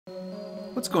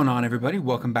What's going on, everybody?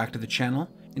 Welcome back to the channel.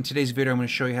 In today's video, I'm going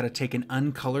to show you how to take an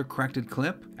uncolor corrected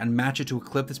clip and match it to a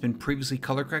clip that's been previously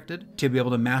color corrected to be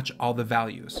able to match all the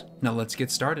values. Now let's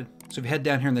get started. So if you head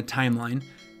down here in the timeline,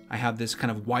 I have this kind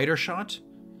of wider shot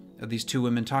of these two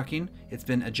women talking. It's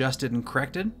been adjusted and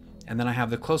corrected. And then I have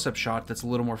the close-up shot that's a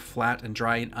little more flat and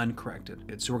dry and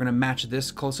uncorrected. So we're going to match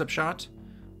this close-up shot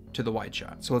to the wide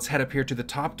shot. So let's head up here to the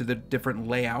top to the different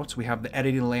layouts. We have the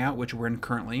editing layout, which we're in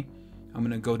currently. I'm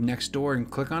going to go next door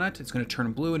and click on it. It's going to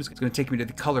turn blue and it's going to take me to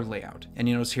the color layout. And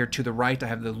you notice here to the right, I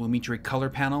have the Lumetri color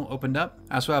panel opened up.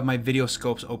 I also have my video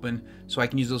scopes open so I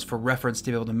can use those for reference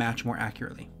to be able to match more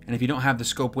accurately. And if you don't have the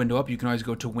scope window up, you can always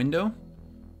go to Window,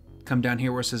 come down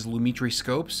here where it says Lumetri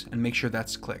Scopes and make sure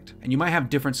that's clicked. And you might have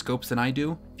different scopes than I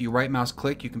do. If you right mouse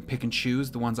click, you can pick and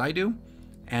choose the ones I do,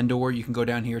 and or you can go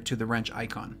down here to the wrench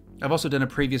icon. I've also done a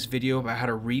previous video about how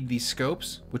to read these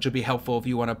scopes, which will be helpful if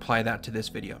you want to apply that to this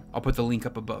video. I'll put the link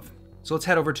up above. So let's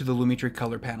head over to the Lumetri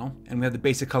color panel, and we have the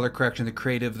basic color correction, the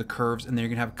creative, the curves, and then you're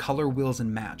gonna have color wheels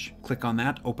and match. Click on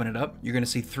that, open it up. You're gonna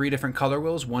see 3 different color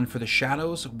wheels, one for the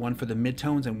shadows, one for the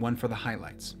midtones, and one for the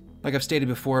highlights. Like I've stated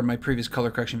before in my previous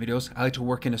color correction videos, I like to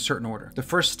work in a certain order. The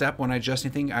first step when I adjust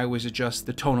anything, I always adjust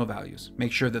the tonal values.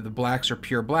 Make sure that the blacks are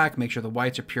pure black, make sure the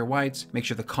whites are pure whites, make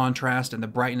sure the contrast and the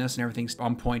brightness and everything's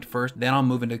on point first. Then I'll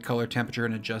move into color temperature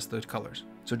and adjust those colors.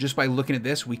 So just by looking at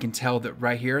this, we can tell that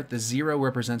right here, the 0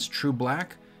 represents true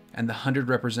black and the 100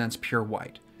 represents pure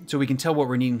white. So we can tell what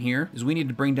we're needing here is we need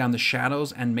to bring down the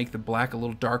shadows and make the black a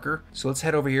little darker. So let's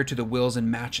head over here to the wheels and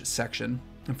match section.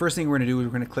 And first thing we're gonna do is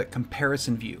we're gonna click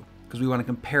comparison view, because we want to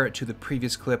compare it to the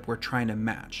previous clip we're trying to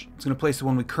match. It's going to place the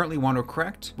one we currently want to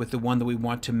correct with the one that we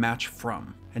want to match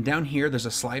from. And down here, there's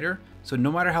a slider. So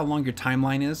no matter how long your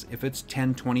timeline is, if it's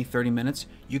 10, 20, 30 minutes,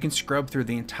 you can scrub through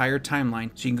the entire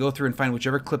timeline. So you can go through and find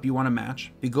whichever clip you want to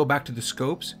match. If you go back to the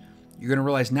scopes, you're going to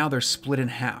realize now they're split in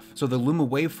half. So the Luma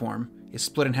waveform is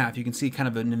split in half. You can see kind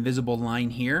of an invisible line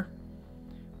here,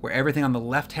 where everything on the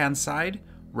left-hand side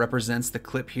represents the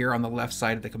clip here on the left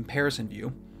side of the comparison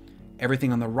view.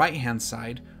 Everything on the right-hand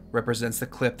side represents the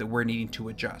clip that we're needing to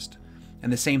adjust.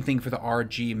 And the same thing for the R,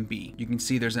 G, and B. You can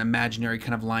see there's an imaginary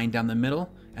kind of line down the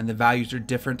middle, and the values are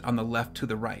different on the left to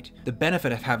the right. The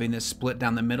benefit of having this split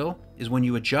down the middle is when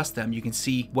you adjust them, you can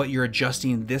see what you're adjusting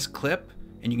in this clip,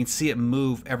 and you can see it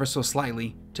move ever so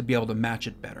slightly to be able to match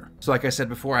it better. So like I said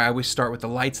before, I always start with the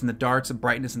lights and the darks, the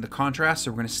brightness and the contrast,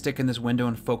 so we're gonna stick in this window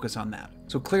and focus on that.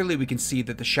 So clearly we can see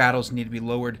that the shadows need to be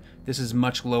lowered. This is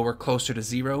much lower, closer to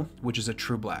 0, which is a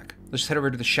true black. Let's head over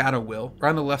to the shadow wheel. Right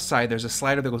on the left side, there's a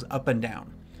slider that goes up and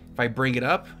down. If I bring it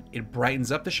up, it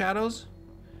brightens up the shadows,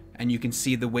 and you can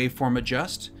see the waveform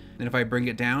adjust. And if I bring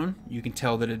it down, you can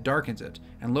tell that it darkens it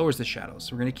and lowers the shadows.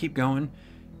 So we're gonna keep going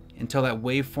until that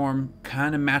waveform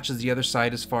kind of matches the other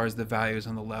side as far as the values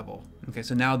on the level. Okay,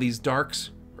 so now these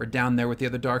darks are down there with the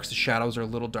other darks, the shadows are a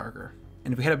little darker.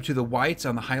 And if we head up to the whites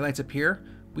on the highlights up here,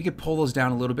 we could pull those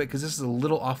down a little bit because this is a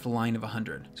little off the line of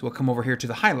 100. So we'll come over here to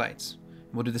the highlights.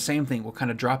 And we'll do the same thing. We'll kind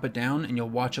of drop it down and you'll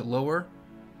watch it lower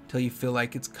until you feel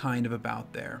like it's kind of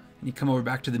about there. And you come over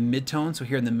back to the midtone. So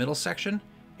here in the middle section,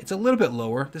 it's a little bit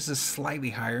lower. This is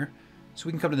slightly higher. So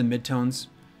we can come to the midtones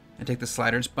and take the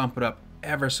slider, just bump it up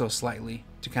ever so slightly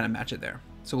to kind of match it there.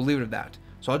 So we'll leave it at that.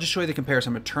 So I'll just show you the comparison.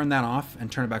 I'm going to turn that off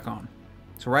and turn it back on.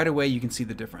 So right away you can see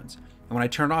the difference. And when I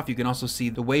turn it off, you can also see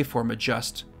the waveform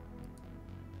adjust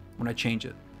when I change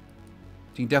it.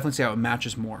 So you can definitely see how it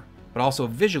matches more. But also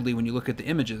visually, when you look at the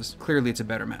images, clearly it's a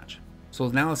better match. So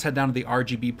now let's head down to the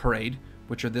RGB parade,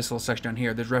 which are this little section down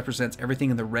here. This represents everything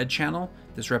in the red channel,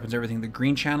 this represents everything in the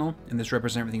green channel, and this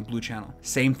represents everything in the blue channel.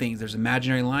 Same things, there's an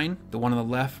imaginary line. The one on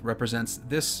the left represents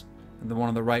this, and the one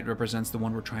on the right represents the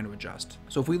one we're trying to adjust.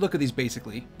 So if we look at these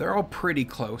basically, they're all pretty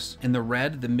close. In the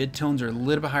red, the midtones are a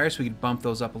little bit higher, so we could bump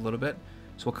those up a little bit.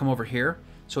 So we'll come over here.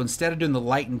 So instead of doing the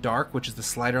light and dark, which is the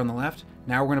slider on the left,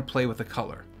 now we're gonna play with the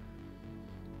color.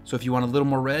 So if you want a little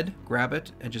more red, grab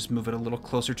it and just move it a little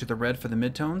closer to the red for the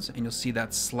midtones, and you'll see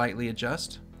that slightly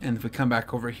adjust. And if we come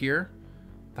back over here,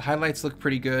 the highlights look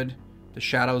pretty good. The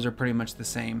shadows are pretty much the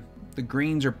same. The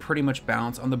greens are pretty much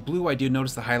balanced. On the blue, I do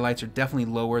notice the highlights are definitely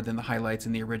lower than the highlights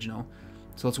in the original.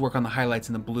 So let's work on the highlights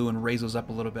in the blue and raise those up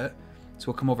a little bit. So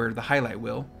we'll come over to the highlight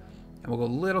wheel and we'll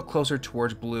go a little closer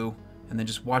towards blue and then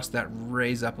just watch that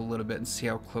raise up a little bit and see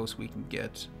how close we can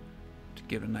get to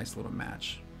give it a nice little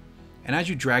match. And as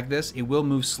you drag this, it will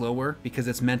move slower because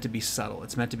it's meant to be subtle.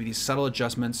 It's meant to be these subtle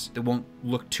adjustments that won't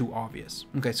look too obvious.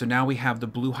 Okay, so now we have the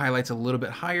blue highlights a little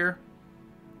bit higher.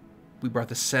 We brought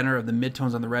the center of the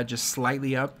midtones on the red just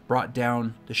slightly up, brought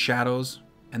down the shadows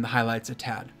and the highlights a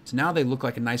tad. So now they look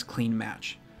like a nice clean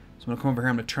match. So I'm gonna come over here,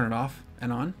 I'm gonna turn it off,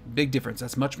 and on. Big difference.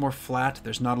 That's much more flat.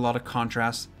 There's not a lot of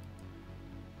contrast.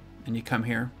 And you come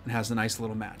here and it has a nice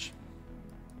little match.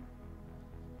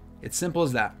 It's simple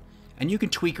as that. And you can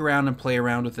tweak around and play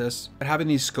around with this. But having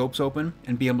these scopes open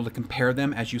and be able to compare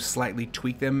them as you slightly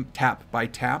tweak them tap by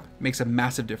tap makes a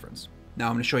massive difference. Now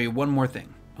I'm going to show you one more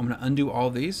thing. I'm going to undo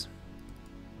all these.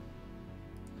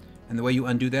 And the way you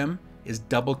undo them is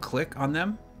double click on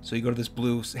them. So you go to this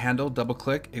blue handle, double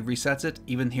click, it resets it.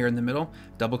 Even here in the middle,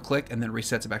 double click and then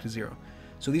resets it back to 0.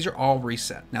 So these are all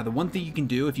reset. Now the one thing you can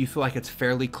do if you feel like it's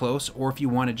fairly close, or if you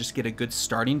want to just get a good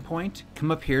starting point,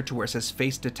 come up here to where it says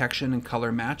face detection and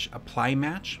color match, apply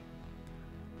match.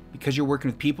 Because you're working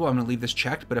with people, I'm going to leave this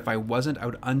checked, but if I wasn't, I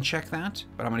would uncheck that.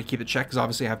 But I'm going to keep it checked because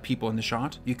obviously I have people in the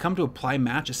shot. If you come to apply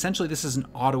match, essentially this is an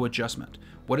auto adjustment.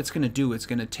 What it's going to do, it's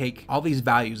going to take all these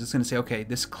values. It's going to say, okay,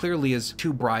 this clearly is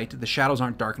too bright. The shadows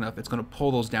aren't dark enough. It's going to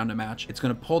pull those down to match. It's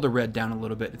going to pull the red down a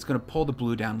little bit. It's going to pull the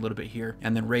blue down a little bit here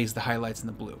and then raise the highlights in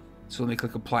the blue. So let me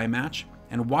click apply match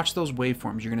and watch those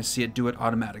waveforms. You're going to see it do it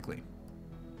automatically.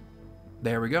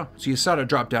 There we go. So you saw it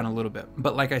drop down a little bit.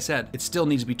 But like I said, it still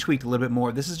needs to be tweaked a little bit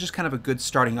more. This is just kind of a good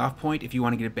starting off point if you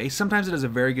want to get a base. Sometimes it does a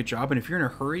very good job, and if you're in a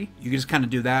hurry, you can just kind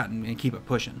of do that and keep it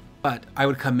pushing. But I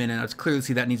would come in and I'd clearly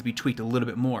see that needs to be tweaked a little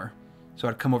bit more. So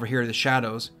I'd come over here to the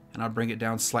shadows and I'd bring it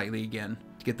down slightly again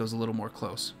to get those a little more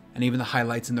close. And even the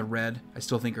highlights in the red, I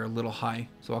still think are a little high.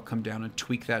 So I'll come down and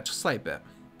tweak that just a slight bit.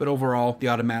 But overall, the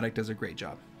automatic does a great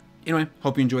job. Anyway,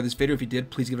 hope you enjoyed this video. If you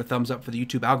did, please give it a thumbs up for the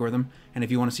YouTube algorithm. And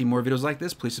if you want to see more videos like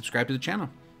this, please subscribe to the channel.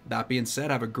 That being said,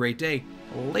 have a great day.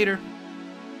 Later.